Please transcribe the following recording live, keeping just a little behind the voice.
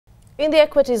In the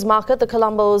equities market, the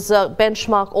Colombo's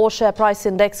benchmark all-share price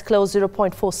index closed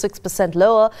 0.46%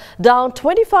 lower, down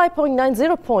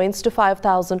 25.90 points to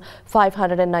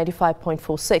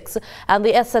 5,595.46. And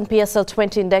the S&P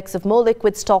SL20 index of more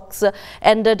liquid stocks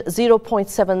ended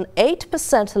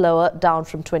 0.78% lower, down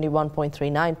from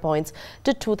 21.39 points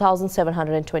to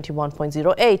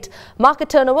 2,721.08. Market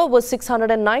turnover was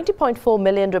 690.4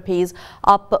 million rupees,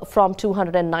 up from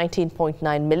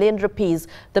 219.9 million rupees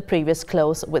the previous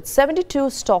close, with 72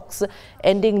 stocks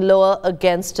ending lower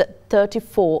against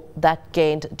 34 that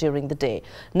gained during the day.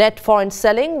 Net foreign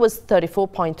selling was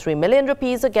 34.3 million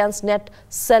rupees against net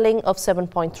selling of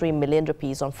 7.3 million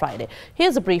rupees on Friday.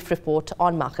 Here's a brief report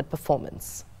on market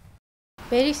performance.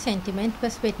 Bearish sentiment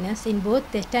was witnessed in both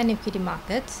debt and equity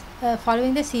markets.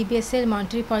 Following the CBSL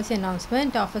monetary policy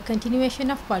announcement of a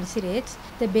continuation of policy rates,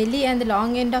 the belly and the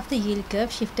long end of the yield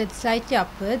curve shifted slightly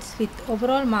upwards, with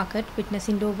overall market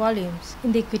witnessing low volumes.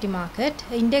 In the equity market,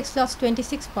 the index lost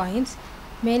 26 points,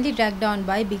 mainly dragged down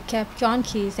by big cap John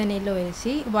Keys and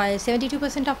LOLC, while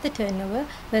 72% of the turnover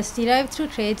was derived through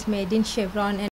trades made in Chevron and